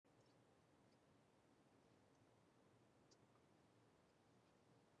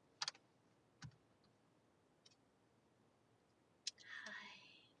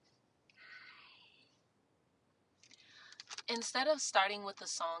Instead of starting with a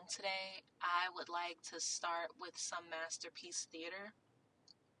song today, I would like to start with some Masterpiece Theater.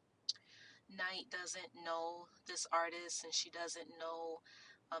 Night doesn't know this artist and she doesn't know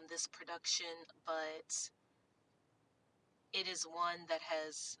this production, but it is one that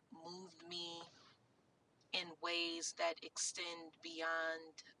has moved me in ways that extend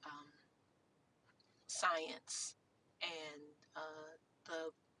beyond science. And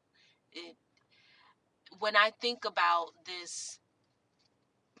when I think about this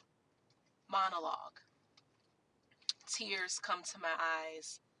monologue, tears come to my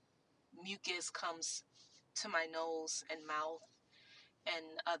eyes, mucus comes to my nose and mouth,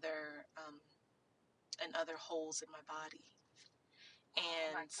 and other holes in my body.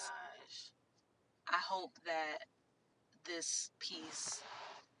 And oh my gosh. I hope that this piece,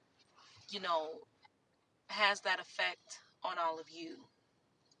 has that effect on all of you.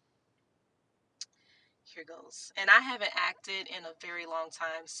 Here goes. And I haven't acted in a very long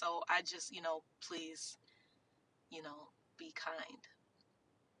time, so I just, please, be kind.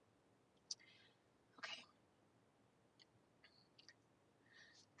 Okay.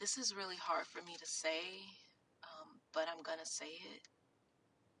 This is really hard for me to say, but I'm gonna say it.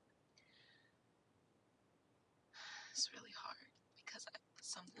 It's really hard because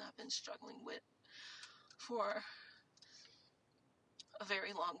it's something I've been struggling with for a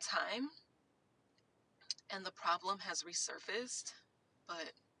very long time, and the problem has resurfaced.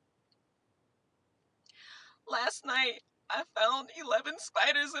 But last night I found 11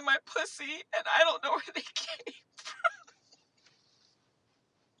 spiders in my pussy, and I don't know where they came from.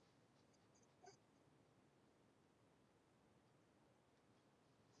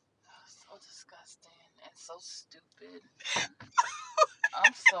 So disgusting and so stupid.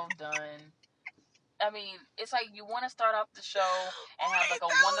 I'm so done. I mean, it's like you want to start off the show and have like a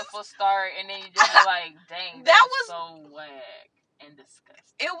wonderful start, and then you just be like, dang, that was so whack and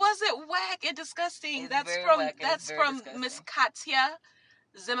disgusting. It wasn't whack and disgusting. It's that's from whack, that's from Miss Katya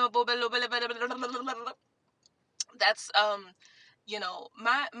Zimabobel. That's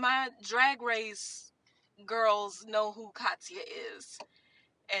my Drag Race girls know who Katya is,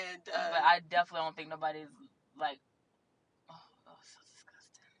 and but I definitely don't think nobody's like, oh, so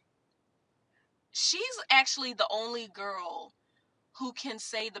disgusting. She's actually the only girl who can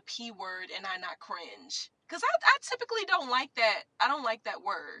say the P word and I not cringe. Because I typically don't like that. I don't like that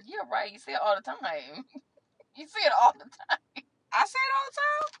word. You're right. You say it all the time. You say it all the time. I say it all the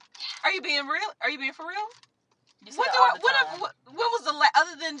time? Are you being real? Are you being for real? You say it all the time. When was the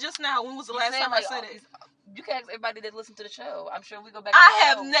other than just now, when was the last time I said it? You can ask everybody that listen to the show. I'm sure we go back. I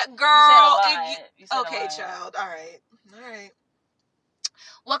have girl. Okay, child. All right.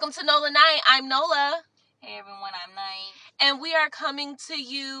 Welcome to Nola Night. I'm Nola. Hey everyone, I'm Night. And we are coming to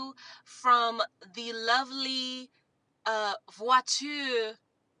you from the lovely voiture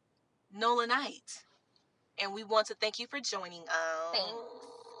Nola Night. And we want to thank you for joining us. Thanks.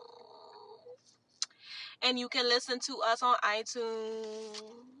 And you can listen to us on iTunes.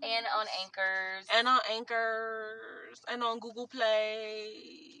 And on Anchors. And on Google Play.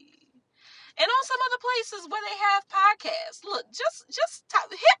 And on some other places where they have podcasts. Look, just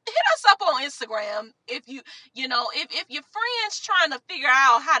hit us up on Instagram if if your friends trying to figure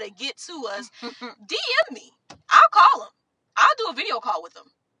out how to get to us. DM me. I'll call them. I'll do a video call with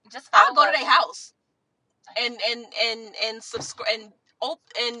them. I'll go to their house and subscribe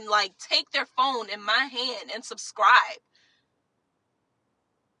and like take their phone in my hand and subscribe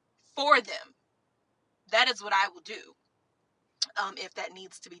for them. That is what I will do. If that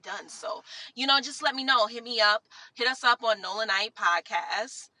needs to be done. So, just let me know. Hit me up. Hit us up on Nola Night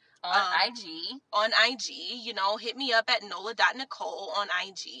Podcast. On IG. On IG. Hit me up at nola.nicole on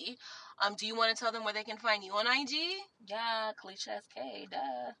IG. Do you want to tell them where they can find you on IG? Yeah, Kalisha SK,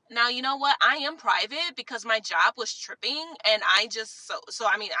 duh. Now, you know what? I am private because my job was tripping, and I just,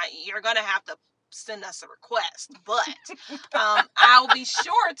 you're going to have to send us a request, but I'll be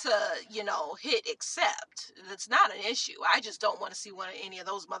sure to hit accept. That's not an issue. I just don't want to see any of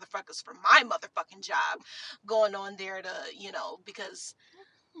those motherfuckers from my motherfucking job going on there to because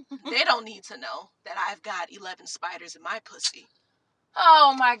they don't need to know that I've got 11 spiders in my pussy.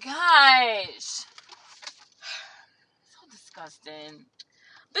 Oh my gosh, so disgusting.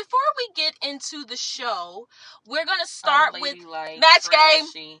 Before we get into the show, we're gonna start with match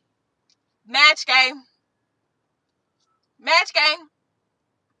game. Match game. Match game.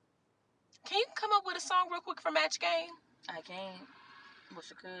 Can you come up with a song real quick for Match Game? I can't.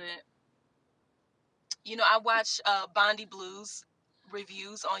 Wish I could. I watch Bondi Blues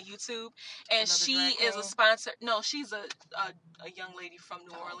reviews on YouTube, and she is a sponsor. No, she's a young lady from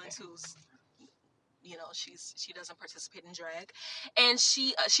New Orleans who's she doesn't participate in drag, and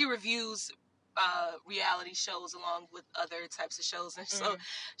she reviews reality shows along with other types of shows, and so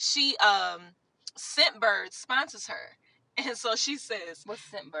she Scentbird sponsors her, and so she says, "What's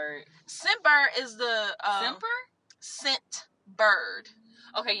Scentbird?" Scentbird is the Scentbird.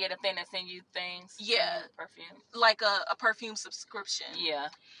 Okay, yeah, the thing that send you things. Yeah, perfume, like a perfume subscription. Yeah.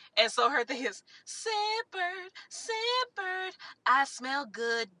 And so her thing is, Scentbird, I smell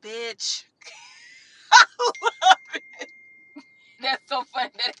good, bitch. I love it. That's so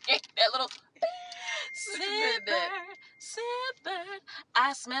funny. That little Scentbird,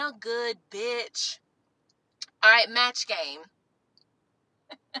 I smell good, bitch. All right, match game.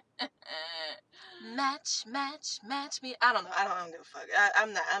 Match me. I don't know. I don't give a fuck.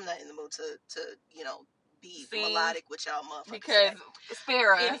 I'm not in the mood to be melodic with y'all motherfuckers. Because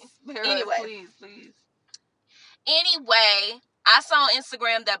spare us. Anyway, please. Anyway, I saw on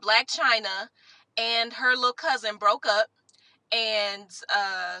Instagram that Blac Chyna and her little cousin broke up, and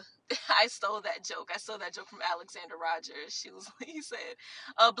I stole that joke. I stole that joke from Alexander Rogers. He said,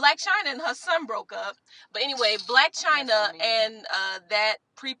 Blac Chyna and her son broke up. But anyway, Blac Chyna and that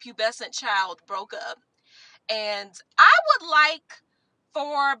prepubescent child broke up. And I would like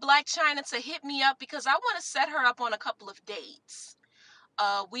for Blac Chyna to hit me up because I want to set her up on a couple of dates.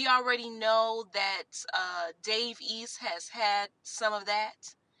 We already know that Dave East has had some of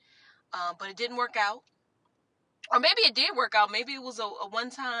that, but it didn't work out. Or maybe it did work out. Maybe it was a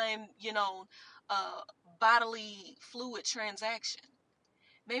one-time, bodily fluid transaction.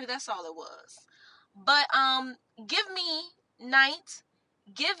 Maybe that's all it was. But give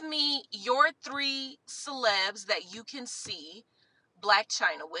me your 3 celebs that you can see Blac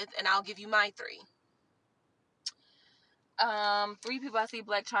Chyna with, and I'll give you my 3. 3 people I see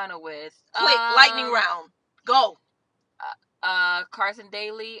Blac Chyna with. Quick, lightning round. Go. Carson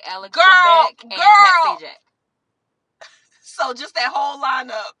Daly, Alex Trebek, and Kat Sajak. So just that whole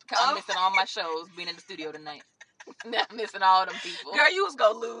lineup. I'm missing all my shows being in the studio tonight. I'm missing all them people. Girl, you was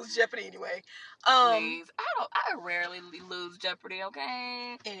gonna lose Jeopardy anyway. Please. I rarely lose Jeopardy,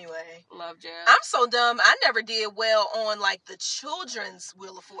 okay? Anyway. Love Jeff. I'm so dumb. I never did well on like the children's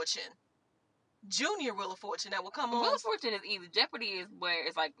Wheel of Fortune. Junior Wheel of Fortune that will come on. Wheel of Fortune is easy. Jeopardy is where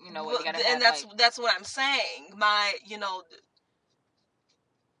it's like, you gotta have, and that's what I'm saying.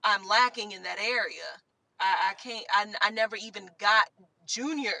 I'm lacking in that area. I can't. I never even got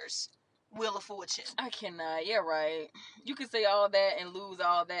Junior's Wheel of Fortune. I cannot. You're right. You can say all that and lose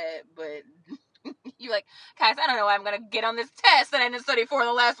all that, but you're like, guys, I don't know why I'm gonna get on this test that I didn't study for in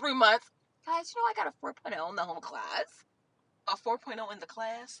the last 3 months. Guys, I got a 4.0 in the whole class. A 4.0 in the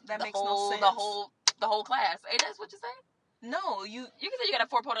class? That makes no sense. The whole class. Hey, that's what you say? No, you can say you got a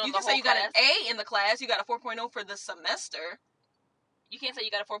 4.0 in the whole class. You can say you got an A in the class. You got a 4.0 for the semester. You can't say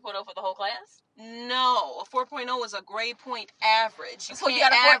you got a 4.0 for the whole class? No, a 4.0 is a grade point average. So you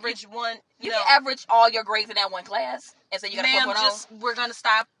got to average one. You can average all your grades in that one class and say you got a 4.0. We're gonna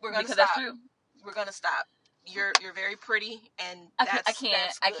stop. Because that's true. We're gonna stop. You're very pretty, and I can't.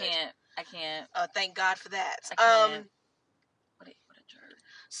 Thank God for that. I can't. What a jerk.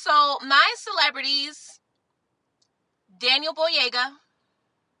 So my celebrities: Daniel Boyega.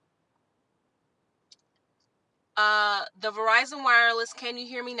 The Verizon Wireless Can You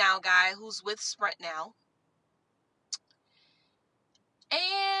Hear Me Now guy who's with Sprint now.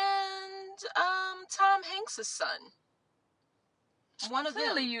 And Tom Hanks' son. One of them.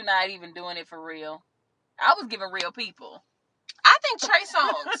 Clearly you're not even doing it for real. I was giving real people. I think Trey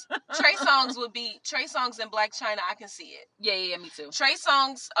Songz. Trey Songz and Blac Chyna, I can see it. Yeah, me too. Trey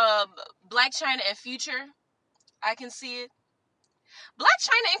Songz, Blac Chyna and Future, I can see it. Blac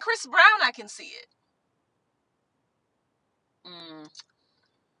Chyna and Chris Brown, I can see it.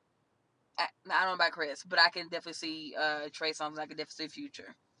 I don't know about Chris, but I can definitely see Trey Songz. I can definitely see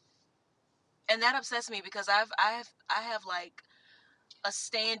Future. And that upsets me because I have like a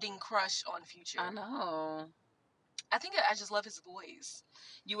standing crush on Future. I know. I think I just love his voice.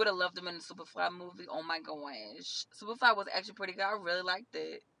 You would have loved him in the Superfly movie. Oh my gosh, Superfly was actually pretty good. I really liked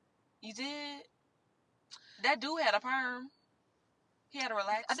it. You did? That dude had a perm. He had a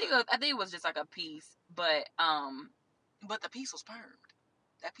relaxer. I think it was just like a piece, but the piece was permed.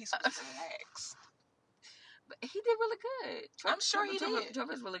 That piece was relaxed. But he did really good. I'm sure he did.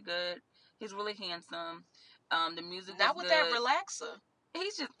 Trevor's really good. He's really handsome. The music not was with good. that relaxer.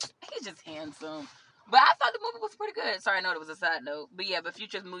 He's just handsome. But I thought the movie was pretty good. Sorry, I know it was a side note. But yeah, but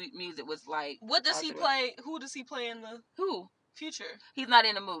Future's music was like... What does he play? Who does he play in the... Who? Future. He's not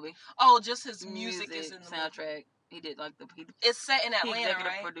in the movie. Oh, just his music is in the soundtrack. Movie. He did like the... It's set in Atlanta, he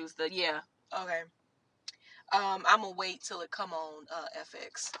executive right? produced it, yeah. Okay. I'm gonna wait till it come on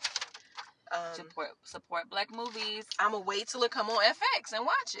FX. Support black movies. I'm gonna wait till it come on FX and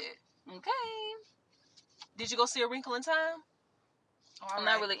watch it. Okay. Did you go see A Wrinkle in Time? I'm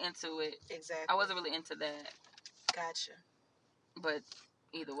not really into it. Exactly. I wasn't really into that. Gotcha. But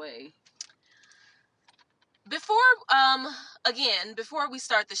either way. Before we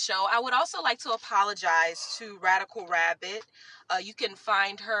start the show, I would also like to apologize to Radical Rabbit. You can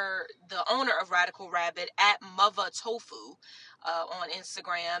find her, the owner of Radical Rabbit, at Mother Tofu on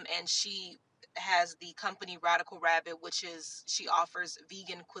Instagram, and she has the company Radical Rabbit, which is, she offers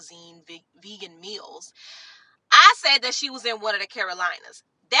vegan cuisine, vegan meals. I said that she was in one of the Carolinas.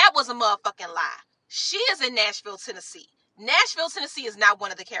 That was a motherfucking lie. She is in Nashville, Tennessee. Nashville, Tennessee is not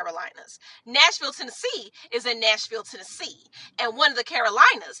one of the Carolinas. Nashville, Tennessee is in Nashville, Tennessee. And one of the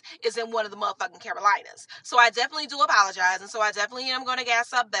Carolinas is in one of the motherfucking Carolinas. So I definitely do apologize. And so I definitely am going to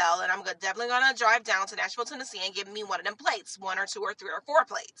gas up Belle. And I'm definitely going to drive down to Nashville, Tennessee and give me one of them plates. 1 or 2 or 3 or 4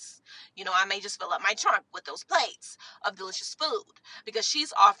 plates. You know, I may just fill up my trunk with those plates of delicious food. Because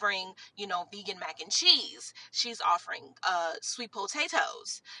she's offering, you know, vegan mac and cheese. She's offering sweet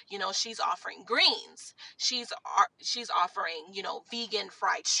potatoes. You know, she's offering greens. She's offering, you know, vegan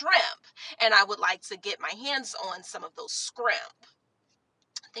fried shrimp. And I would like to get my hands on some of those shrimp.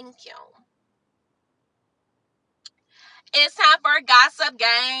 Thank you. It's time for Gossip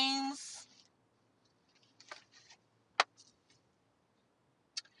Games.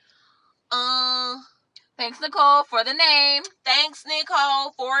 Thanks, Nicole, for the name. Thanks,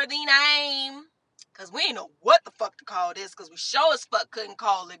 Nicole, for the name. Because we ain't know what the fuck to call this. Because we sure as fuck couldn't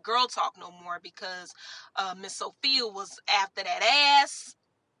call it Girl Talk no more. Because Miss Sophia was after that ass.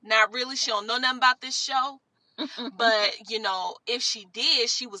 Not really. She don't know nothing about this show. But, you know, if she did,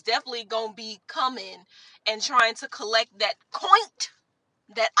 she was definitely going to be coming and trying to collect that coin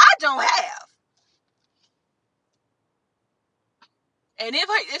that I don't have. And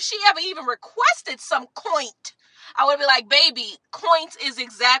if she ever even requested some coin, I would be like, baby, coins is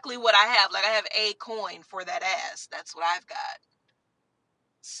exactly what I have. Like, I have a coin for that ass. That's what I've got.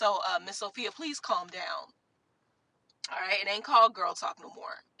 So, Miss Sophia, please calm down. All right? It ain't called Girl Talk no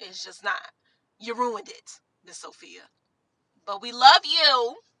more. It's just not. You ruined it, Miss Sophia. But we love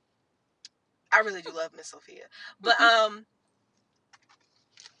you. I really do love Miss Sophia. But,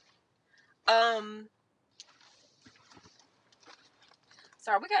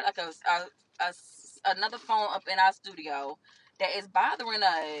 sorry, we got like another phone up in our studio that is bothering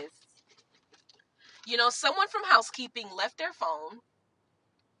us. You know, someone from housekeeping left their phone,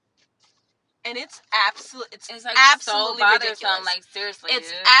 and it's like absolutely so ridiculous. Like, seriously,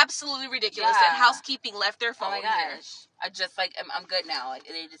 it's absolutely ridiculous that housekeeping left their phone. Oh my gosh, here. I just like I'm good now. Like,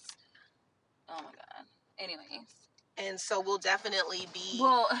 they just, oh my god. Anyways. And so we'll definitely be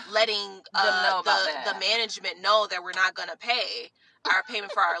them letting know about that. The management know that we're not going to pay our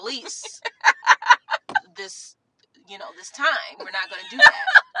payment for our lease this time. We're not going to do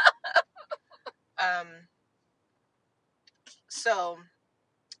that. So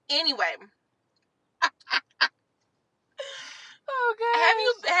anyway, okay.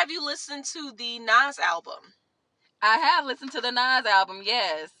 Have you listened to the Nas album? I have listened to the Nas album,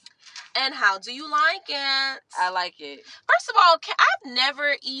 yes. And how do you like it? I like it. First of all, I've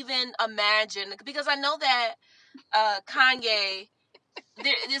never even imagined, because I know that Kanye,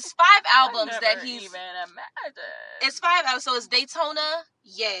 there's 5 albums that he's even imagined. It's 5 albums. So it's Daytona,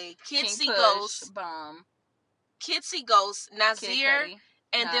 Yay, Kids See Ghosts, Bomb, Kids See Ghosts, Nasir,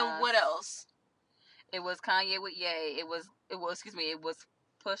 and Nas. then what else? It was Kanye with Yay. It was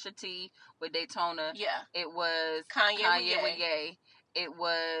Pusha T with Daytona. Yeah. It was Kanye with Yay. It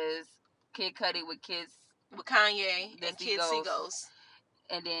was Kid Cudi with Kanye and Kids See Ghosts.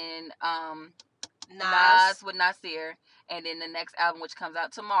 And then Nas with Nasir. And then the next album, which comes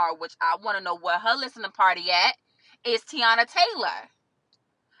out tomorrow, which I want to know where her listening party at, is Tiana Taylor.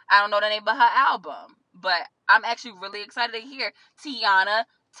 I don't know the name of her album, but I'm actually really excited to hear Tiana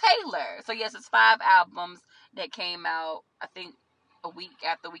Taylor. So yes, it's 5 albums that came out, I think, a week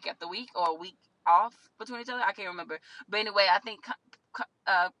after week after week, or a week off between each other. I can't remember. But anyway, I think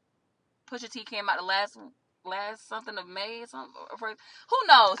Pusha T came out the last something of May or something. Who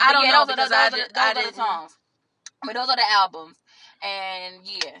knows? I don't know, because those are the songs. I mean, those are the albums. And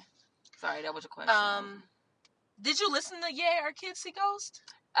yeah. Sorry, that was your question. Did you listen to Yeah or Kids See Ghost?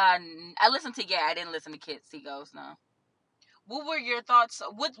 I listened to Yeah. I didn't listen to Kids See Ghost, no. What were your thoughts?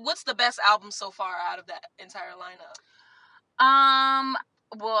 What's the best album so far out of that entire lineup?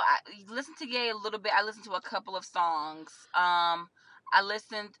 Well, I listened to Ye a little bit. I listened to a couple of songs. Let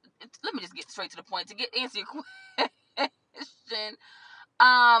me just get straight to the point to answer your question.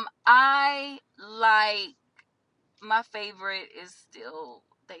 I like, my favorite is still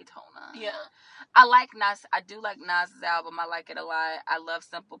Daytona. Yeah. I like Nas. I do like Nas's album. I like it a lot. I love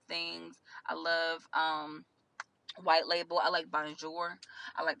Simple Things. I love White Label. I like Bonjour.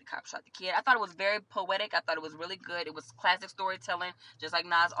 I like The Cop Shot the Kid. I thought it was very poetic. I thought it was really good. It was classic storytelling, just like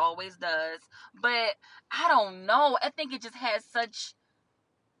Nas always does. But I don't know. I think it just had such,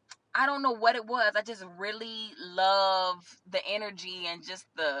 I don't know what it was. I just really love the energy and just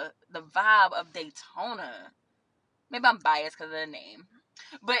the vibe of Daytona. Maybe I'm biased because of the name.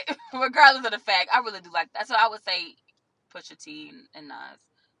 But regardless of the fact, I really do like that. So I would say Pusha T and Nas.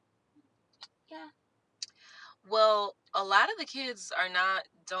 Yeah. Well, a lot of the kids are not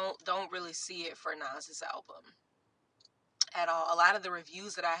don't really see it for Nas's album at all. A lot of the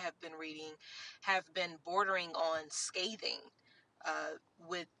reviews that I have been reading have been bordering on scathing,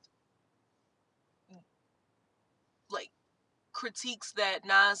 with like critiques that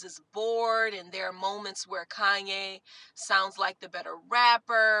Nas is bored and there are moments where Kanye sounds like the better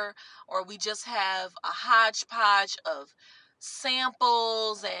rapper, or we just have a hodgepodge of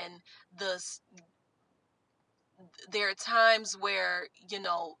samples, and there are times where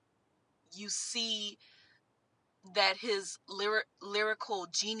you see that his lyrical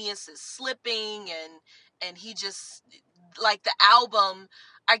genius is slipping, and he just, like, the album,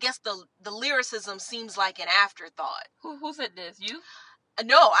 I guess the lyricism seems like an afterthought. Who said this? You?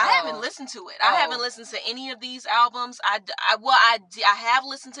 No, I haven't listened to it. I haven't listened to any of these albums. I have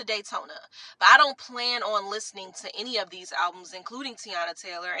listened to Daytona, but I don't plan on listening to any of these albums, including Teyana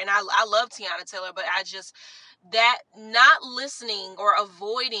Taylor. And I love Teyana Taylor, but that not listening or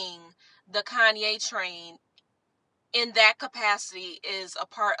avoiding the Kanye train in that capacity is a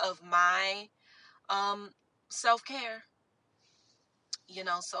part of my self-care.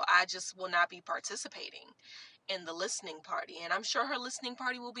 So I just will not be participating in the listening party, and I'm sure her listening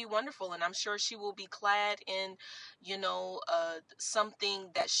party will be wonderful, and I'm sure she will be clad in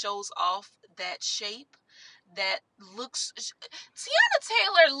something that shows off that shape that looks. Teyana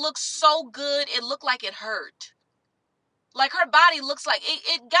Taylor looks so good, it looked like it hurt. Like, her body looks like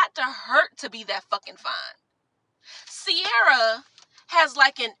it got to hurt to be that fucking fine. Ciara has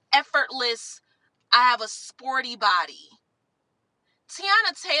like an effortless, I have a sporty body.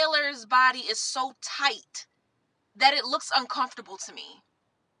 Teyana Taylor's body is so tight that it looks uncomfortable to me.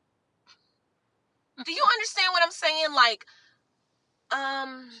 Do you understand what I'm saying? Like,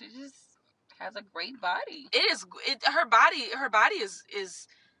 she just has a great body. Her body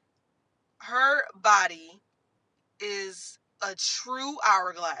is a true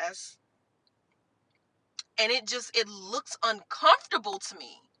hourglass, and it looks uncomfortable to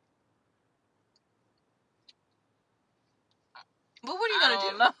me. But what are you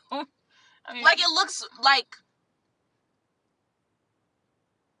gonna do? Know. I mean, like, it looks like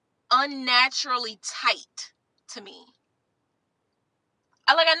unnaturally tight to me.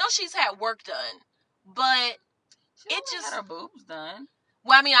 I know she's had work done, but it just had her boobs done.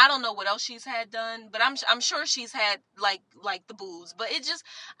 Well, I mean, I don't know what else she's had done, but I'm sure she's had like the boobs. But it just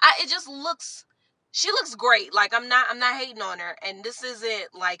looks. She looks great. Like, I'm not hating on her, and this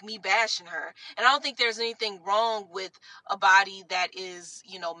isn't like me bashing her. And I don't think there's anything wrong with a body that is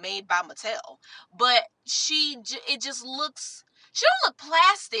made by Mattel. But it just looks. She don't look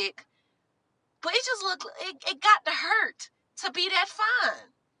plastic, but it just looked. It got to hurt to be that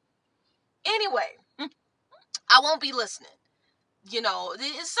fine. Anyway, I won't be listening.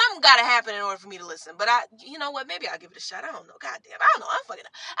 Something got to happen in order for me to listen. But you know what? Maybe I'll give it a shot. I don't know. Goddamn. I don't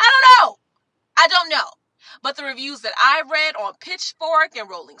know. I don't know. But the reviews that I read on Pitchfork and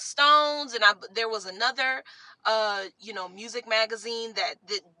Rolling Stones, and there was another, music magazine that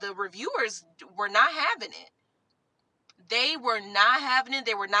the reviewers were not having it. They were not having it.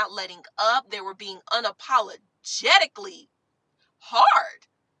 They were not letting up. They were being unapologetically hard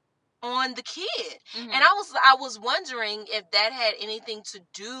on the kid. Mm-hmm. And I was wondering if that had anything to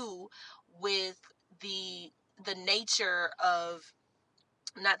do with the nature of,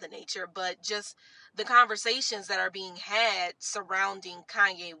 not the nature, but just the conversations that are being had surrounding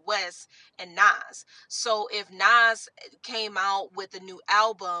Kanye West and Nas. So if Nas came out with a new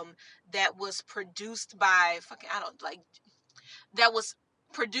album that was produced by that was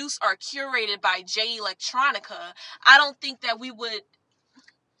produced or curated by Jay Electronica, I don't think that we would.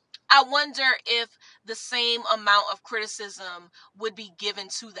 I wonder if the same amount of criticism would be given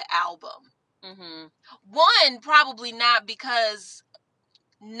to the album. Mm-hmm. One, probably not, because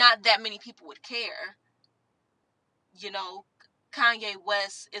not that many people would care. Kanye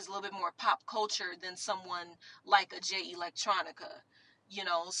West is a little bit more pop culture than someone like a Jay Electronica.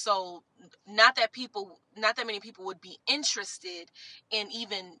 So not that many people would be interested in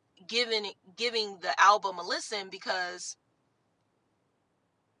even giving the album a listen, because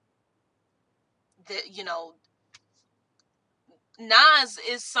Nas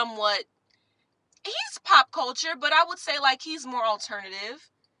is somewhat, he's pop culture, but I would say like he's more alternative.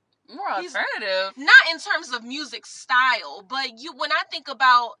 More alternative? Not in terms of music style, but when I think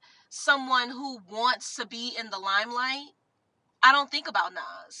about someone who wants to be in the limelight, I don't think about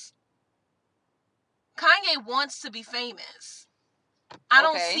Nas. Kanye wants to be famous. I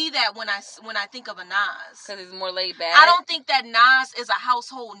don't see that when I think of a Nas. Because he's more laid back? I don't think that Nas is a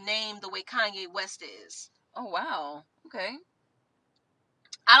household name the way Kanye West is. Oh, wow. Okay.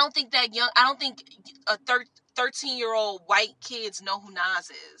 I don't think a 13-year-old white kids know who Nas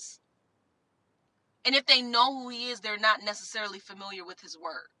is. And if they know who he is, they're not necessarily familiar with his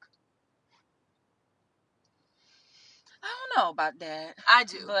work. I don't know about that. I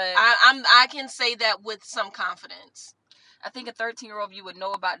do. But I can say that with some confidence. I think a 13-year-old, you would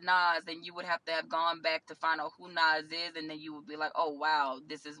know about Nas, and you would have to have gone back to find out who Nas is, and then you would be like, oh, wow,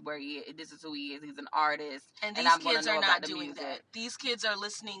 this is who he is. He's an artist. And these kids are not doing that. These kids are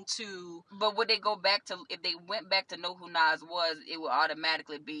listening to... But would they go back to... If they went back to know who Nas was, it would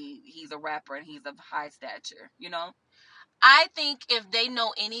automatically be he's a rapper and he's of high stature, you know? I think if they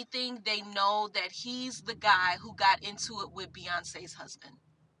know anything, they know that he's the guy who got into it with Beyonce's husband.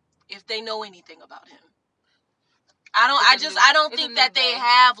 If they know anything about him. I don't think that they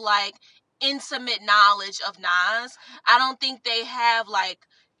have like intimate knowledge of Nas. I don't think they have like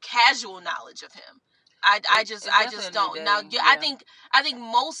casual knowledge of him. I just don't. Now, yeah. I think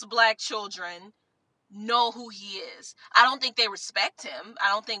most black children know who he is. I don't think they respect him. I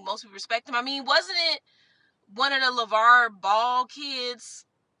don't think most people respect him. I mean, wasn't it one of the LeVar Ball kids?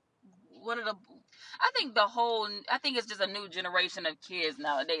 I think it's just a new generation of kids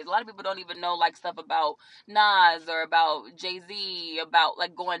nowadays. A lot of people don't even know like stuff about Nas or about Jay-Z, about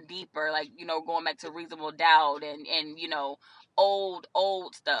like going deeper, like, you know, going back to Reasonable Doubt and you know, old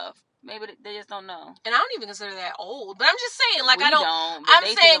stuff. Maybe they just don't know. And I don't even consider that old. But I'm just saying, like,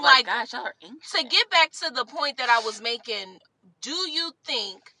 I'm saying like, gosh, y'all are ancient. To get back to the point that I was making, do you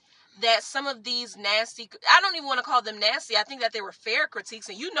think that some of these nasty, I don't even want to call them nasty, I think that they were fair critiques,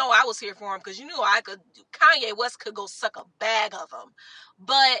 and you know I was here for them because you knew Kanye West could go suck a bag of them.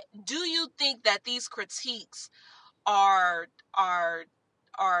 But do you think that these critiques are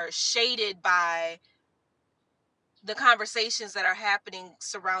shaded by the conversations that are happening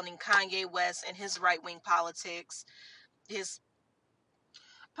surrounding Kanye West and his right-wing politics, his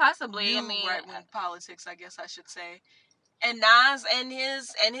possibly, right-wing politics, I guess I should say, and Nas and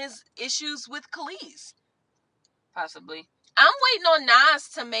his issues with Khalees? Possibly. I'm waiting on Nas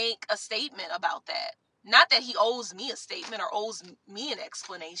to make a statement about that. Not that he owes me a statement or owes me an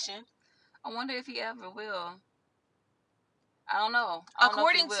explanation. I wonder if he ever will. I don't know.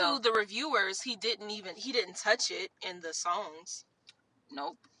 According to the reviewers, he didn't touch it in the songs.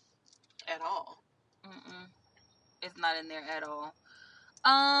 Nope. At all. It's not in there at all.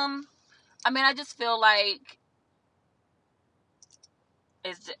 I mean, I just feel like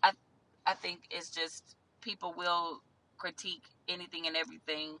I think it's just people will critique anything and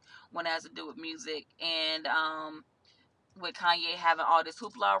everything when it has to do with music, and with Kanye having all this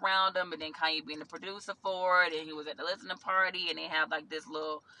hoopla around him, and then Kanye being the producer for it, and he was at the listening party, and they have like this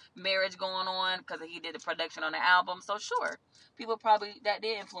little marriage going on because he did the production on the album. So sure, people probably, that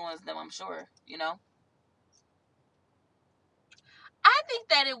did influence them, I'm sure, you know? I think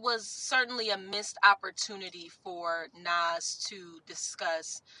that it was certainly a missed opportunity for Nas to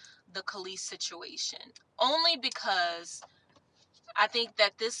discuss the Khalees situation. Only because I think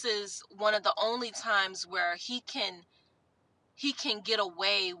that this is one of the only times where he can get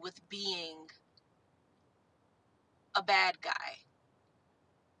away with being a bad guy.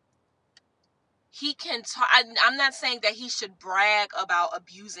 He can talk. I'm not saying that he should brag about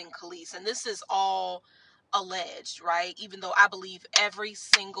abusing Khalees, and this is all alleged, right? Even though I believe every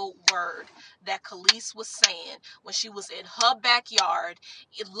single word that Khalees was saying when she was in her backyard.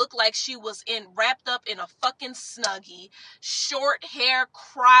 It looked like she was wrapped up in a fucking Snuggie, short hair,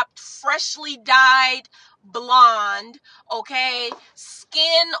 cropped, freshly dyed blonde, okay,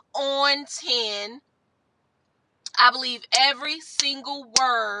 skin on 10. I believe every single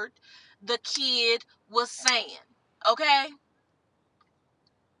word the kid was saying, okay?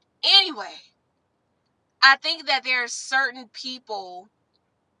 Anyway, I think that there are certain people.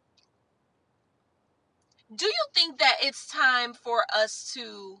 Do you think that it's time for us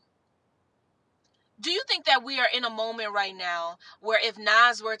to... Do you think that we are in a moment right now where if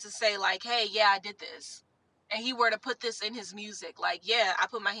Nas were to say like, hey, yeah, I did this, and he were to put this in his music, like, yeah, I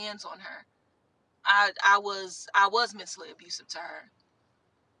put my hands on her. I was mentally abusive to her.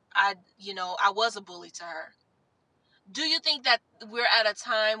 I was a bully to her. Do you think that we're at a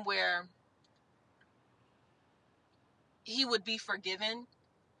time where he would be forgiven.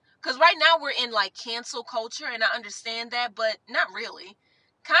 Because right now we're in like cancel culture, and I understand that, but not really.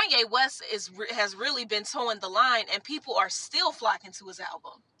 Kanye West has really been towing the line, and people are still flocking to his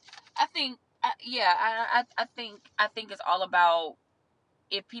album. I think, I think it's all about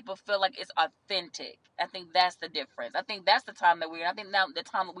if people feel like it's authentic. I think that's the difference. I think that's the time that we're in. I think now the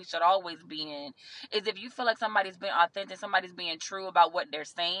time that we should always be in is if you feel like somebody's being authentic, somebody's being true about what they're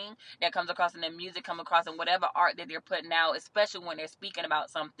saying, that comes across in their music, come across in whatever art that they're putting out, especially when they're speaking about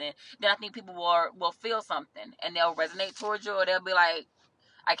something, then I think people will feel something and they'll resonate towards you, or they'll be like,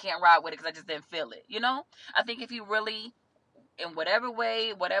 I can't ride with it because I just didn't feel it. You know? I think if he really, in whatever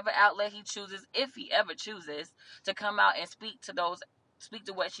way, whatever outlet he chooses, if he ever chooses to come out and speak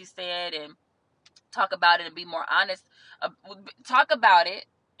to what she said and talk about it and be more honest, talk about it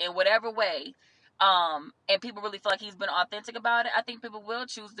in whatever way, and people really feel like he's been authentic about it, I think people will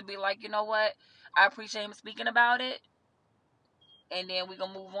choose to be like, you know what, I appreciate him speaking about it, and then we're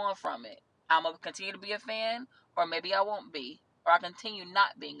gonna move on from it. I'm gonna continue to be a fan, or maybe I won't be, or I continue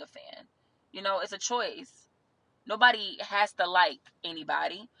not being a fan. You know, it's a choice. Nobody has to like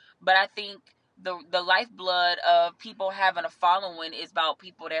anybody, but I think the lifeblood of people having a following is about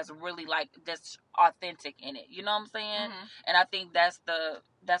people that's really like that's authentic in it. You know what I'm saying? Mm-hmm. And I think that's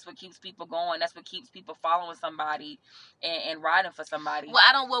what keeps people going. That's what keeps people following somebody and riding for somebody.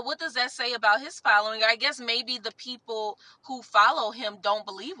 Well, what does that say about his following? I guess maybe the people who follow him don't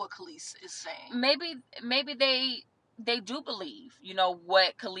believe what Khalees is saying. Maybe they do believe, you know,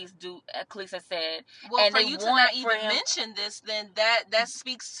 what Khalees has said. Well, and for you to not even mention this, then that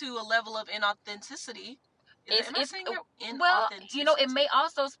speaks to a level of inauthenticity. Well, you know, it may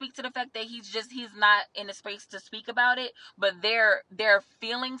also speak to the fact that he's not in the space to speak about it, but their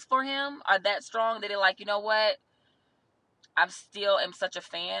feelings for him are that strong that they're like, you know what, I'm still am such a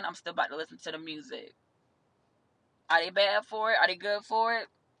fan, I'm still about to listen to the music. Are they bad for it? Are they good for it?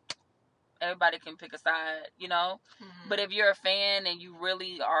 Everybody can pick a side, you know. Mm-hmm. But if you're a fan and you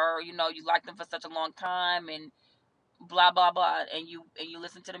really are, you know, you like them for such a long time and blah blah blah, and you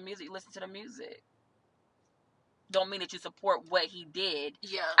listen to the music, you listen to the music. Don't mean that you support what he did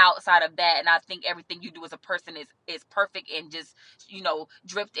outside of that. And I think everything you do as a person is perfect and just, you know,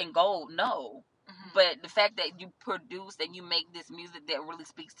 dripped in gold. No. Mm-hmm. But the fact that you produce and you make this music that really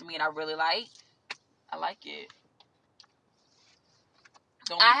speaks to me and I really like, I like it.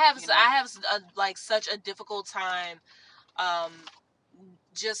 I have like such a difficult time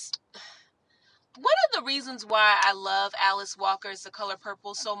just one of the reasons why I love Alice Walker's The Color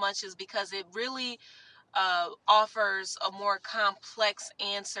Purple so much is because it really offers a more complex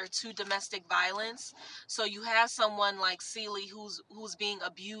answer to domestic violence. So you have someone like Celie who's being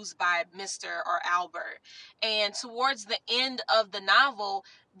abused by Mr. or Albert, and towards the end of the novel,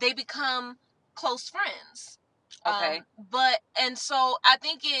 they become close friends. Okay. And so I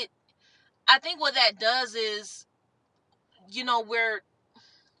think what that does is, you know,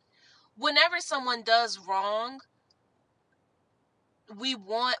 whenever someone does wrong, we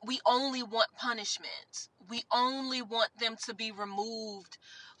only want punishment. We only want them to be removed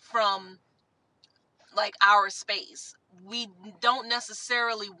from like our space. We don't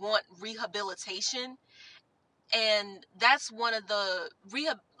necessarily want rehabilitation. And that's one of the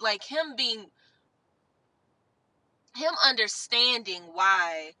like him understanding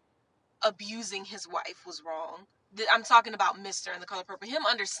why abusing his wife was wrong. I'm talking about Mr. in The Color Purple. Him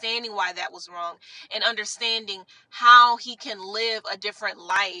understanding why that was wrong and understanding how he can live a different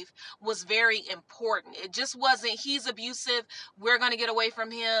life was very important. It just wasn't, he's abusive, we're going to get away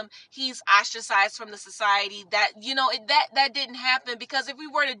from him, he's ostracized from the society. That, you know, that didn't happen, because if we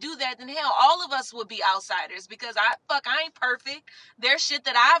were to do that, then hell, all of us would be outsiders, because I ain't perfect. There's shit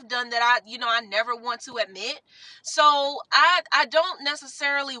that I've done that I never want to admit. So I don't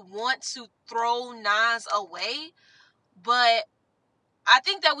necessarily want to throw Nas away, but I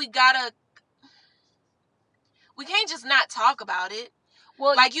think that we can't just not talk about it.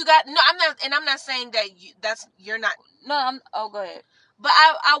 Well, like I'm not saying that you're not. No, go ahead. But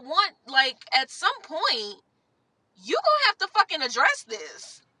I want, like, at some point, you gonna have to fucking address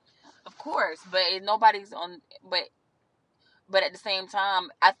this. Of course, but nobody's on, but at the same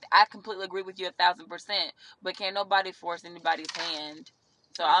time, I completely agree with you 1,000%. But can't nobody force anybody's hand.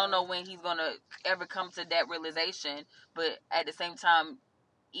 So I don't know when he's gonna ever come to that realization. But at the same time,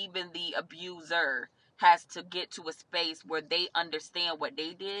 even the abuser has to get to a space where they understand what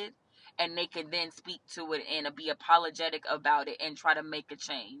they did, and they can then speak to it and be apologetic about it and try to make a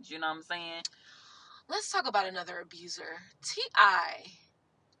change. You know what I'm saying? Let's talk about another abuser, T.I.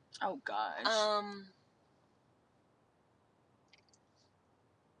 Oh gosh.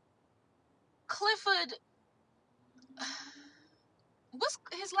 Clifford, What's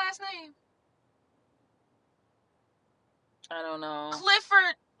his last name? I don't know.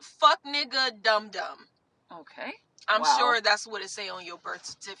 Clifford fuck nigga dum dum. Okay. I'm Wow. sure that's what it say on your birth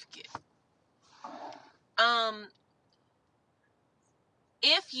certificate.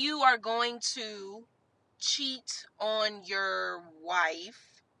 If you are going to cheat on your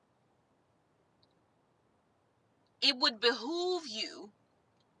wife, it would behoove you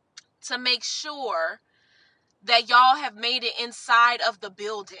to make sure that y'all have made it inside of the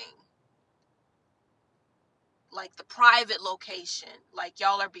building. Like the private location. Like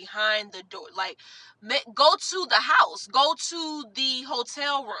y'all are behind the door. Like go to the house. Go to the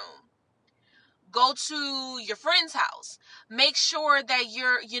hotel room. Go to your friend's house. Make sure that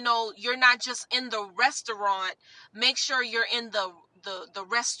you're not just in the restaurant. Make sure you're in the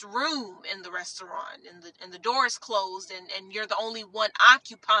restroom in the restaurant, and the door is closed, and you're the only one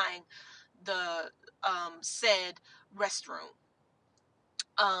occupying the said restroom.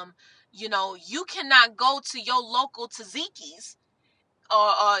 You cannot go to your local Tzatziki's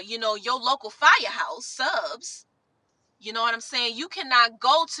or your local firehouse subs. You know what I'm saying? You cannot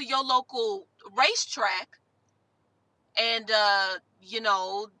go to your local racetrack and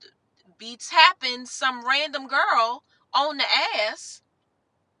be tapping some random girl on the ass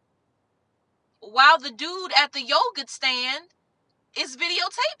while the dude at the yogurt stand is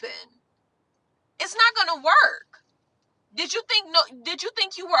videotaping. It's not gonna work. Did you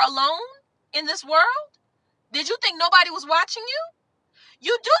think you were alone in this world? Did you think nobody was watching you?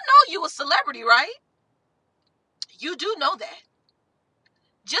 You do know you a celebrity, right? You do know that.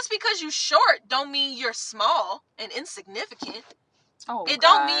 Just because you're short don't mean you're small and insignificant. Oh, it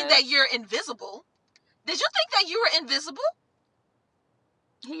don't mean that you're invisible. Did you think that you were invisible?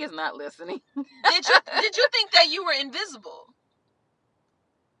 He is not listening. Did you think that you were invisible?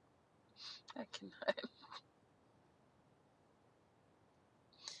 I cannot.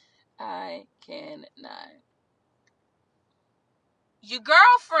 I cannot. Your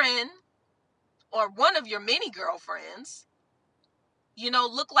girlfriend, or one of your many girlfriends,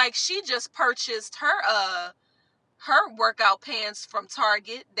 look like she just purchased her workout pants from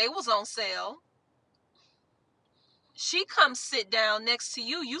Target. They was on sale. She comes sit down next to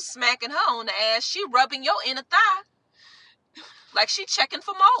you. You smacking her on the ass. She rubbing your inner thigh. Like she checking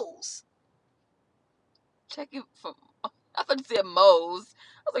for moles. Checking for... I thought you said moles.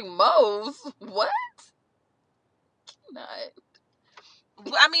 I was like, moles? What? Not.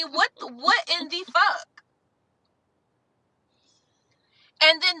 I mean, what in the fuck?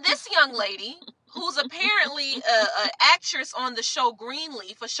 And then this young lady, who's apparently an actress on the show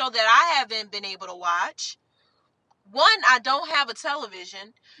Greenleaf, a show that I haven't been able to watch. One, I don't have a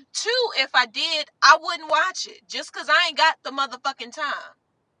television. Two, if I did, I wouldn't watch it. Just because I ain't got the motherfucking time.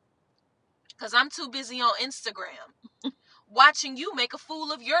 Because I'm too busy on Instagram watching you make a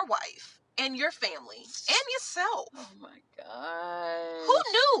fool of your wife and your family and yourself. Oh my God. Who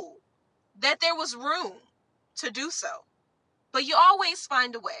knew that there was room to do so? But you always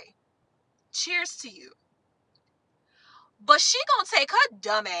find a way. Cheers to you. But she gonna take her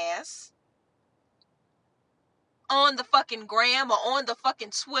dumb ass on the fucking gram or on the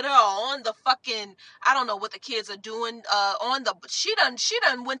fucking Twitter or on the fucking, I don't know what the kids are doing, she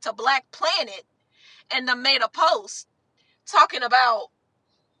done went to Black Planet and done made a post talking about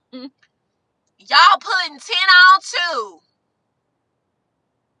y'all putting 10 on 2.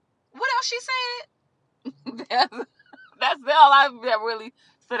 What else she said? That's all that really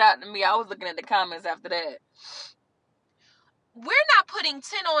stood out to me. I was looking at the comments after that. We're not putting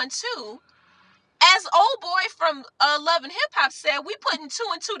 10 on 2. As old boy from Love and Hip Hop said, we putting 2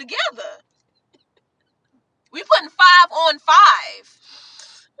 and 2 together. We putting 5 on 5.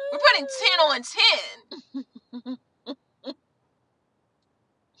 We're putting 10 on 10.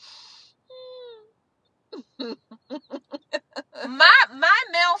 My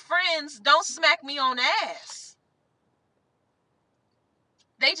male friends don't smack me on the ass.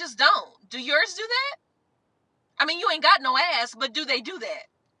 They just don't. Do yours do that? I mean, you ain't got no ass, but do they do that?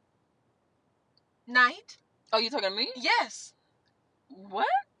 Night? Oh, you talking to me? Yes. What?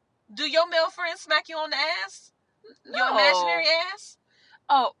 Do your male friends smack you on the ass? No. Your imaginary ass?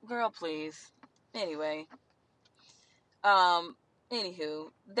 Oh, girl, please. Anyway.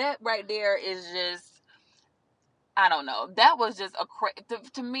 Anywho, that right there is just, I don't know. That was just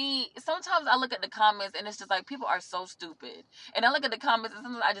to me, sometimes I look at the comments and it's just like, people are so stupid. And I look at the comments and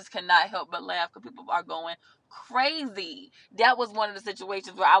sometimes I just cannot help but laugh because people are going crazy. That was one of the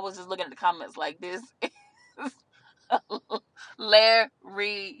situations where I was just looking at the comments like, this is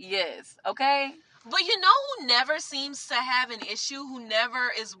hilarious. Okay? But you know who never seems to have an issue, who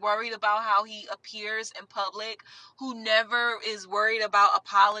never is worried about how he appears in public, who never is worried about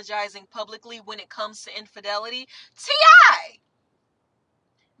apologizing publicly when it comes to infidelity? T.I.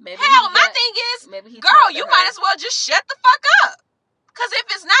 Hell, my thing is, girl, you might as well just shut the fuck up. Because if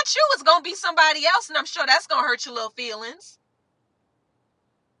it's not you, it's going to be somebody else, and I'm sure that's going to hurt your little feelings.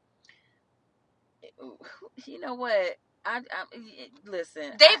 You know what?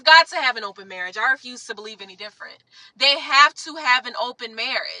 Listen. They've got to have an open marriage. I refuse to believe any different. They have to have an open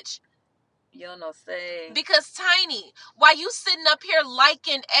marriage. You don't know, say. Because, Tiny, while you sitting up here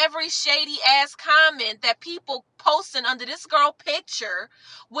liking every shady ass comment that people posting under this girl picture,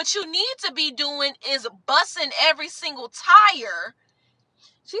 what you need to be doing is busting every single tire.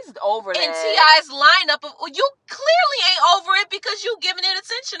 She's over that. In T.I.'s lineup of, you clearly ain't over it because you giving it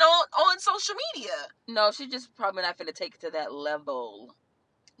attention on social media. No, she's just probably not gonna take it to that level.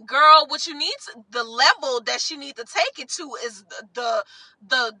 Girl, what you need to, the level that she need to take it to is the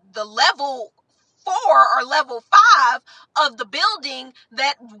level 4 or level 5 of the building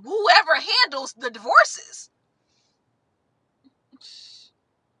that whoever handles the divorces.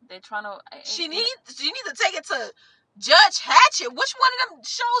 They're trying to. She need to take it to Judge Hatchett. Which one of them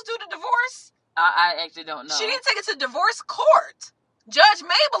shows do the divorce? I actually don't know. She need to take it to divorce court. Judge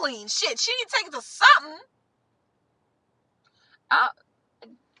Maybelline. Shit, she need to take it to something.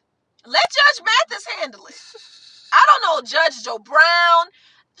 Let Judge Mathis handle it. I don't know, Judge Joe Brown.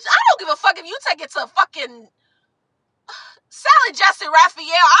 I don't give a fuck if you take it to fucking Sally Jesse Raphael.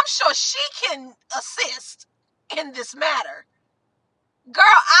 I'm sure she can assist in this matter. Girl,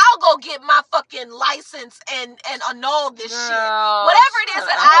 I'll go get my fucking license and annul this shit. Whatever it is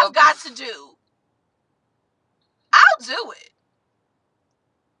that I've got to do, I'll do it.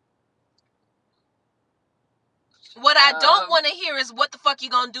 What I don't want to hear is what the fuck you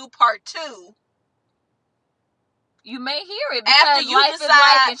gonna do part 2. You may hear it because after you life decide, is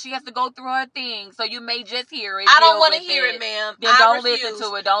life and she has to go through her thing. So you may just hear it. I don't want to hear it, ma'am. Then don't listen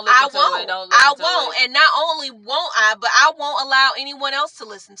to it. Don't listen to it. Don't listen I won't. And not only won't I, but I won't allow anyone else to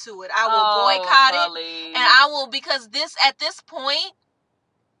listen to it. I will boycott it. And I will, because at this point,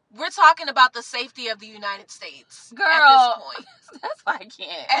 we're talking about the safety of the United States. Girl. At this point. That's why I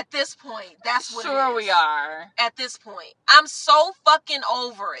can't. At this point. That's what it is. Sure we are. At this point. I'm so fucking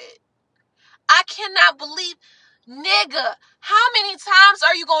over it. I cannot believe... Nigga, how many times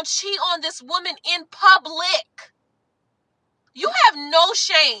are you gonna cheat on this woman in public? You have no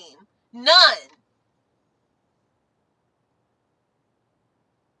shame. None.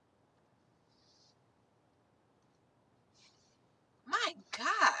 My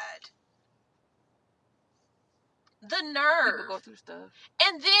God. The nerve. People go through stuff.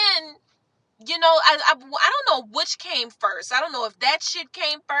 And then, you know, I don't know which came first. I don't know if that shit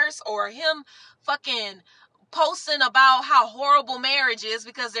came first or him fucking... posting about how horrible marriage is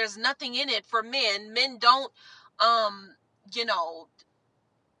because there's nothing in it for men. Men don't, you know,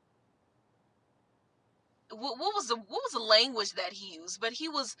 what was the language that he used? But he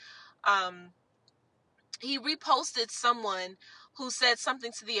was, he reposted someone who said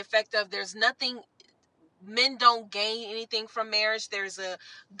something to the effect of, there's nothing, men don't gain anything from marriage. There's a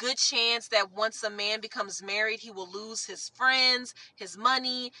good chance that once a man becomes married, he will lose his friends, his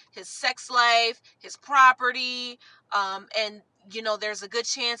money, his sex life, his property. And, you know, there's a good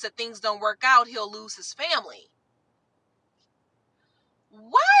chance that things don't work out, he'll lose his family.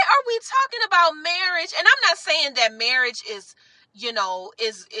 Why are we talking about marriage? And I'm not saying that marriage is, you know,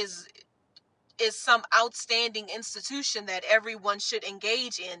 is some outstanding institution that everyone should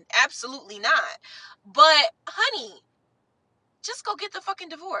engage in. Absolutely not. But, honey, just go get the fucking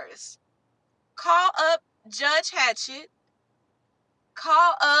divorce. Call up Judge Hatchett.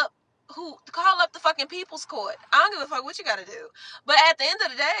 Call up the fucking People's Court. I don't give a fuck what you gotta do. But at the end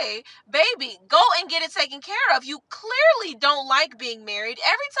of the day, baby, go and get it taken care of. You clearly don't like being married.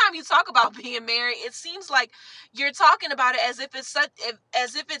 Every time you talk about being married, it seems like you're talking about it as if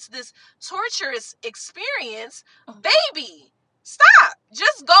it's this torturous experience. Baby, stop.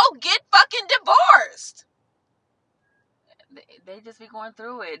 Just go get fucking divorced. They just be going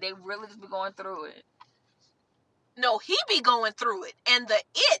through it. They really just be going through it. No, he be going through it. And the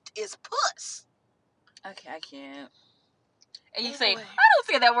it is puss. Okay, I can't. And you say, I don't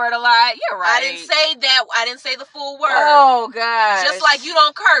say that word a lot. You're right. I didn't say that. I didn't say the full word. Oh, God. Just like you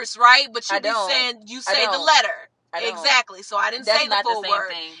don't curse, right? But you say the letter. Exactly. So I didn't say the full word.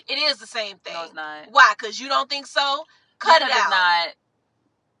 Thing. It is the same thing. No, it's not. Why? Because you don't think so? Cut it out. It's not.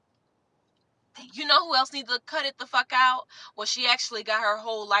 You know who else needs to cut it the fuck out? Well, she actually got her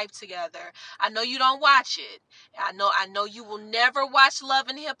whole life together. I know you don't watch it. I know you will never watch Love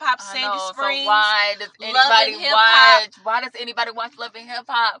and Hip Hop. Sandy Springs. So why does anybody watch? Why does anybody watch Love and Hip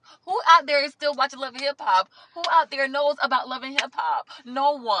Hop? Who out there is still watching Love and Hip Hop? Who out there knows about Love and Hip Hop?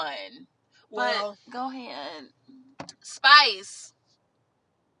 No one. Well, but go ahead. Spice,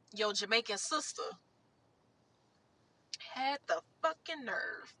 your Jamaican sister, had the fucking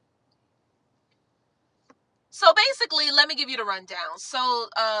nerve. So basically, let me give you the rundown. So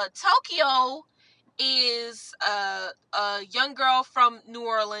Tokyo is a young girl from New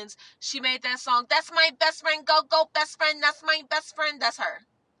Orleans. She made that song, "That's My Best Friend, Go Go Best Friend, That's My Best Friend." That's her.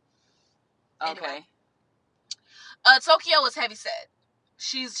 Okay. Anyway, Tokyo is heavyset.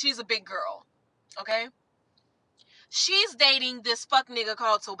 She's a big girl. Okay? She's dating this fuck nigga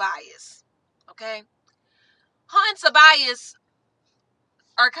called Tobias. Okay? Her and Tobias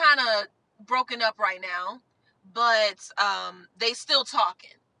are kind of broken up right now, but they still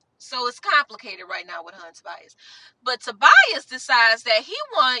talking. So it's complicated right now with her and Tobias. But Tobias decides that he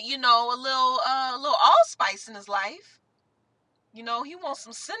want, a little allspice in his life. He wants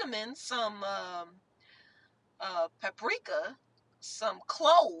some cinnamon, some paprika, some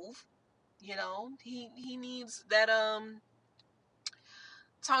clove. He needs that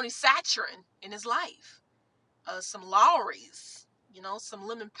Tony Satcherin in his life. Some Lawry's, some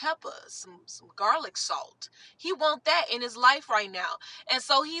lemon pepper, some garlic salt. He want that in his life right now. And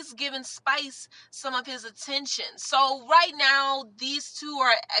so he's giving Spice some of his attention. So right now, these two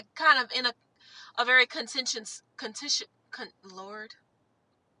are kind of in a very Lord,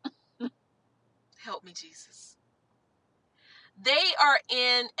 help me, Jesus. They are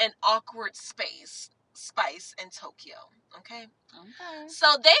in an awkward space, Spice and Tokyo. Okay.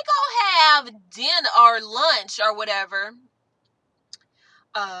 So they go have dinner or lunch or whatever.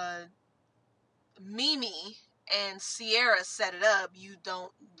 Mimi and Sierra set it up. You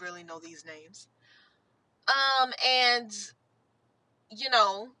don't really know these names. And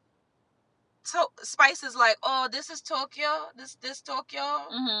Spice is like, "Oh, this is Tokyo. This Tokyo.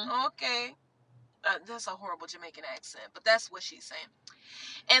 Mm-hmm. Okay." That's a horrible Jamaican accent, but that's what she's saying.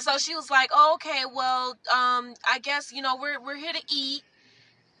 And so she was like, "Oh, okay, well, I guess we're here to eat."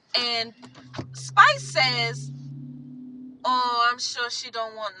 And Spice says, "Oh, I'm sure she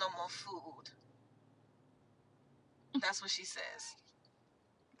don't want no more food." That's what she says.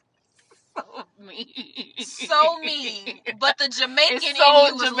 So mean. So mean. But the Jamaican it's so in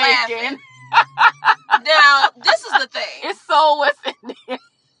you was Jamaican. laughing. Now, this is the thing. It's so West Indian.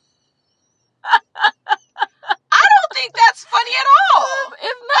 I don't think that's funny at all.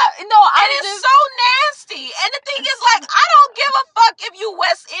 It's not. No, it's so nasty. And the thing is, like, I don't give a fuck if you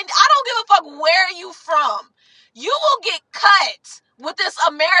West Indian. I don't give a fuck where you from. You will get cut with this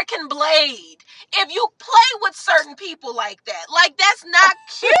American blade if you play with certain people like that. Like, that's not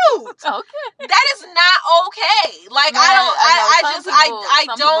cute. Okay. That is not okay. Like, Man, I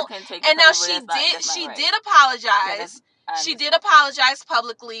don't. And now she right. did apologize. She did apologize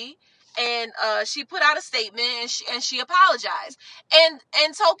publicly. And she put out a statement and she apologized. And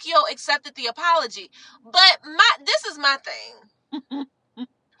Tokyo accepted the apology. But this is my thing.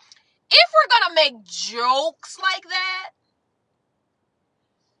 If we're gonna make jokes like that,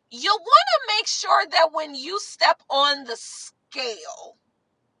 you want to make sure that when you step on the scale,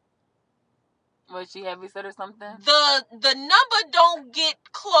 was she heavy-set or something? The number don't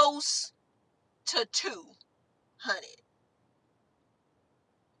get close to 200.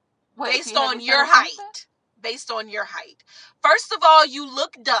 Based on your height. Based on your height. First of all, you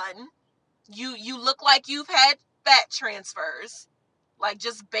look done. You look like you've had fat transfers. Like,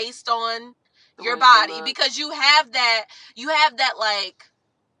 just based on your body. Because you have that like,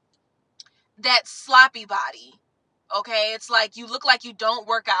 that sloppy body. Okay? It's like you look like you don't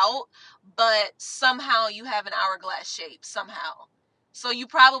work out, but somehow you have an hourglass shape. Somehow. So you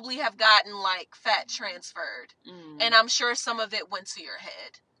probably have gotten, like, fat transferred. And I'm sure some of it went to your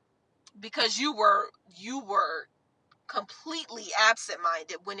head. Because you were completely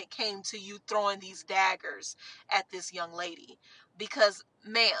absent-minded when it came to you throwing these daggers at this young lady. Because,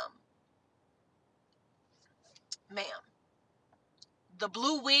 ma'am, the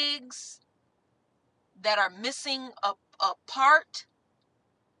blue wigs that are missing a part,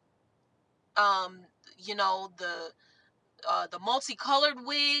 the multicolored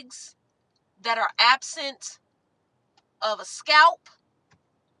wigs that are absent of a scalp,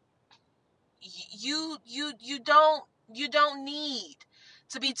 you don't need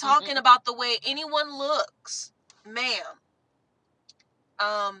to be talking about the way anyone looks, ma'am.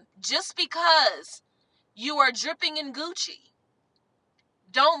 Just because you are dripping in Gucci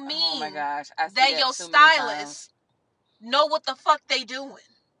don't Oh my mean gosh, I see that that your too many times. stylists know what the fuck they doing.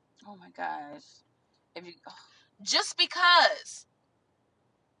 Oh my gosh. If you Just because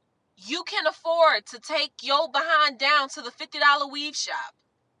you can afford to take your behind down to the $50 weave shop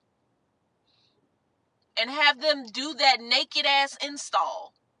and have them do that naked ass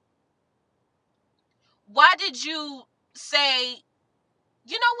install, why did you say,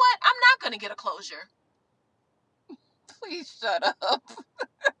 you know what, I'm not going to get a closure? please shut up.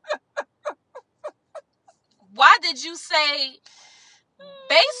 Why did you say,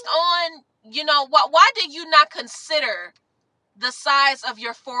 based on, why did you not consider the size of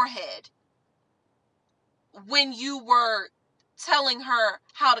your forehead when you were telling her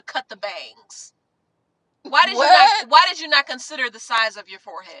how to cut the bangs? Why did you not consider the size of your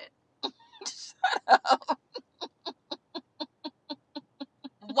forehead? Shut up.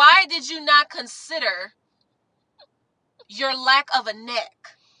 Why did you not consider your lack of a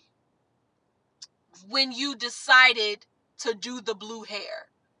neck when you decided to do the blue hair?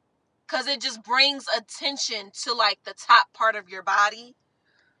 Because it just brings attention to like the top part of your body,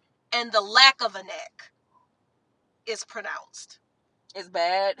 and the lack of a neck is pronounced. It's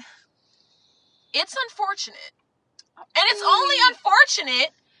bad. It's unfortunate. And it's only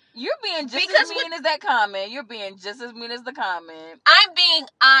unfortunate. You're being just as mean as that comment. You're being just as mean as the comment. I'm being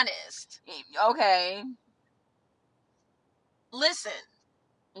honest. Okay. Listen.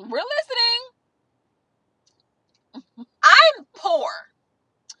 We're listening. I'm poor.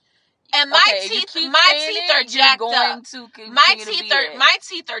 And my teeth are jacked up. My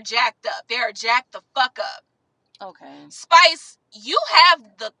teeth are jacked up. They are jacked the fuck up. Okay. Spice, you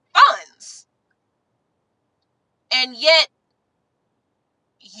have the funds. And yet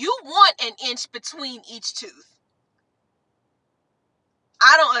you want an inch between each tooth.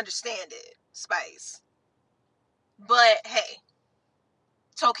 I don't understand it, Spice. But hey,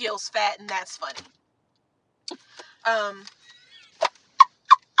 Tokyo's fat and that's funny.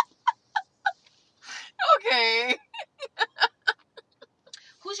 Okay.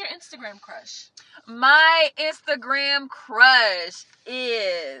 Who's your Instagram crush? My Instagram crush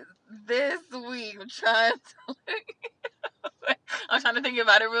is this week. I'm trying to think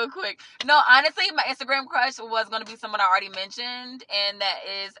about it real quick. No, honestly, my Instagram crush was going to be someone I already mentioned, and that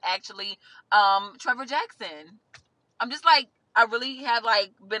is actually Trevor Jackson. I'm just like, I really have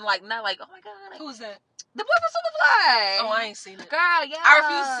like been like, not like, oh my god, who's that? The boy from Superfly. Oh, I ain't seen it. Girl, yeah. I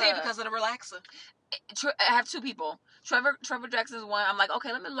refuse to say it because of the relaxer. I have two people. Trevor Jackson's one. I'm like,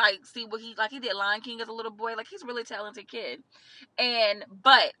 okay, let me like see what he did Lion King as a little boy. Like, he's a really talented kid.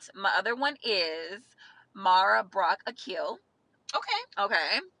 But my other one is Mara Brock Akil.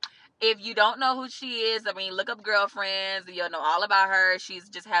 Okay. If you don't know who she is, I mean, look up Girlfriends. You'll know all about her. She's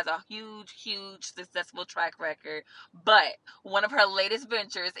just has a huge successful track record. But one of her latest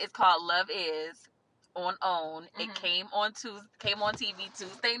ventures is called Love Is on OWN. Mm-hmm. It came on TV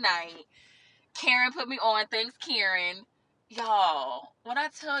Tuesday night. Karen put me on. Thanks, Karen. Y'all, when I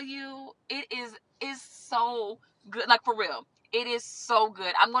tell you, it's so good. Like, for real. It is so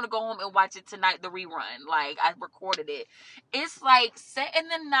good. I'm going to go home and watch it tonight, the rerun. Like, I recorded it. It's, like, set in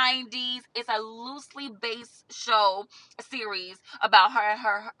the 90s. It's a loosely based series about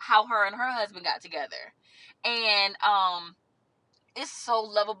how her and her husband got together. And, it's so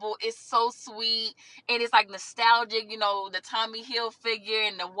lovable. It's so sweet. And it's, like, nostalgic. You know, the Tommy Hilfiger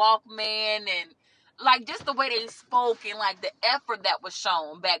and the Walkman and, like, just the way they spoke and, like, the effort that was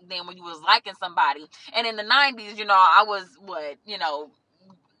shown back then when you was liking somebody. And in the 90s, you know, I was,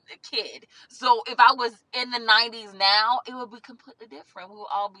 a kid. So if I was in the 90s now, it would be completely different. We would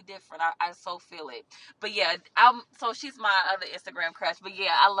all be different. I so feel it. But yeah, so she's my other Instagram crush. But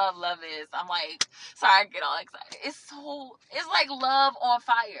yeah, I love Is. I'm like, sorry, I get all excited. It's like love on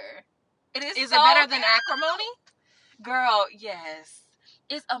fire. It is. Is it better than Acrimony? Girl, yes.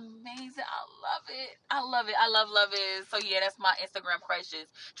 It's amazing. I love it. I love Is. So yeah, that's my Instagram crushes.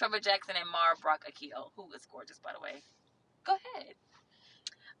 Trevor Jackson and Mara Brock Akil, who is gorgeous, by the way. Go ahead.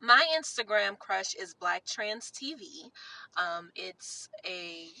 My Instagram crush is Black Trans TV. It's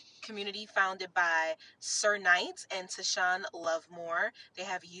a community founded by Sir Knight and Tashawn Lovemore. They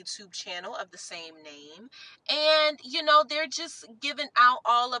have a YouTube channel of the same name. And, you know, they're just giving out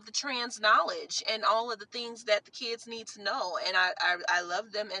all of the trans knowledge and all of the things that the kids need to know. And I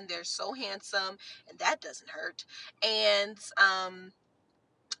love them, and they're so handsome, and that doesn't hurt. And,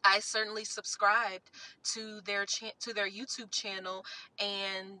 I certainly subscribed to their YouTube channel,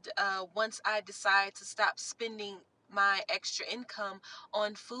 and once I decide to stop spending my extra income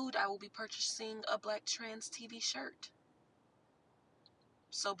on food, I will be purchasing a Black Trans TV shirt.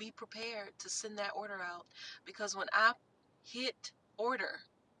 So be prepared to send that order out, because when I hit order.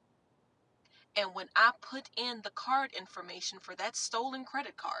 And when I put in the card information for that stolen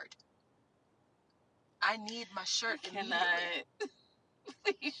credit card, I need my shirt immediately.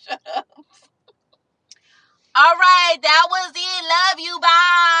 Please shut up. All right, that was it. Love you.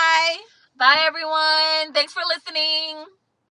 Bye. Bye, everyone. Thanks for listening.